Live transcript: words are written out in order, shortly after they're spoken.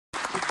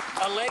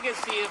A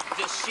legacy of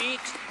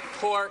deceit,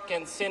 pork,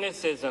 and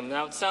cynicism.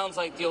 Now, it sounds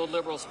like the old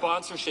Liberal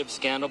sponsorship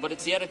scandal, but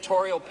it's the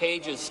editorial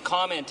pages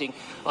commenting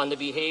on the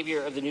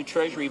behavior of the new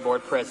Treasury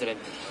Board president.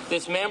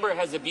 This member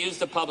has abused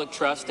the public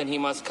trust, and he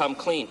must come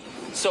clean.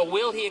 So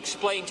will he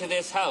explain to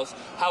this House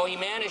how he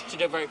managed to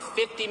divert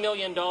 $50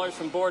 million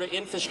from Board of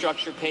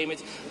Infrastructure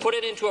payments, put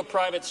it into a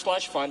private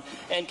slush fund,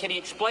 and can he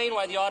explain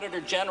why the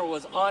Auditor General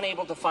was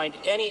unable to find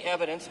any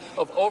evidence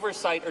of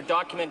oversight or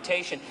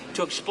documentation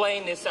to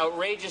explain this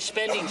outrageous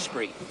spending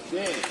spree?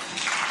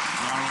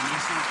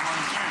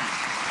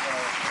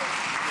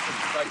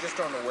 I just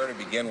don't know where to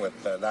begin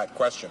with that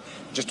question.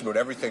 Just about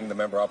everything the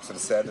member opposite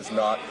has said is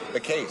not the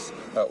case.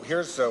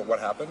 Here's what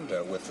happened.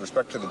 With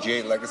respect to the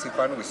G8 Legacy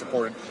Fund, we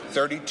supported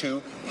 32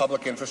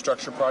 public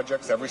infrastructure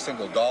projects. Every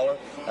single dollar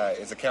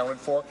is accounted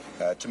for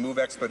to move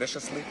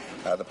expeditiously.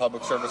 The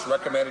Public Service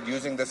recommended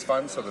using this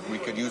fund so that we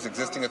could use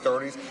existing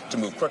authorities to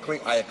move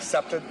quickly. I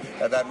accepted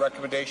that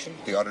recommendation.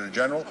 The Auditor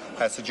General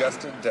has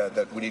suggested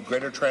that we need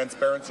greater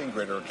transparency and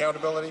greater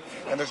accountability,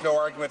 and there's no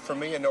argument from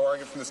me and no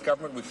argument from this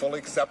government. We fully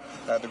accept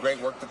the great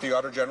work that the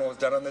Auditor General has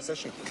done on this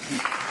issue. Well,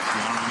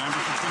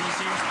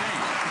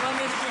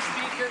 Mr.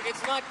 Speaker,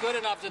 it's not good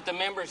enough that the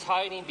member's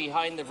hiding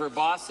behind the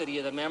verbosity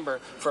of the member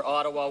for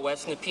Ottawa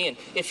West Nepean.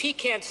 If he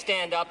can't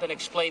stand up and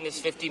explain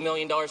this $50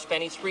 million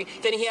spending spree,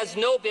 then he has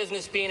no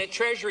business being at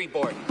Treasury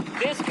Board.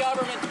 This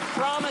government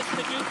promised to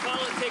do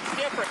politics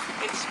different.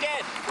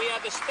 Instead, we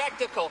have the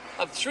spectacle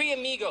of three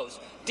amigos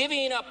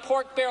divvying up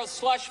pork barrel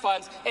slush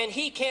funds, and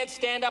he can't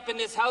stand up in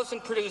this House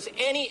and produce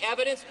any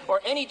evidence or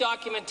any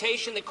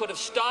documentation that could have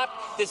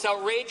stopped this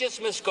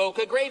outrageous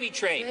Muskoka gravy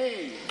train.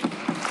 Hey.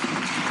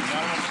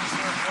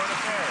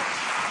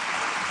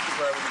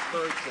 I would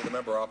encourage the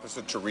member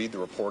opposite to read the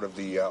report of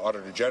the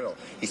Auditor General.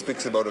 He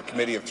speaks about a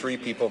committee of 3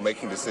 people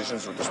making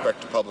decisions with respect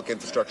to public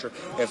infrastructure.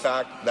 In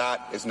fact,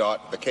 that is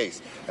not the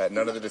case.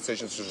 None of the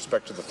decisions with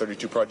respect to the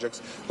 32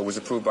 projects was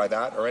approved by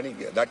that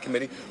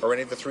committee or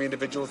any of the 3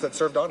 individuals that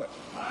served on it.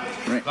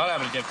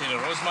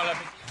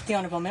 The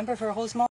honourable member for Rosemont.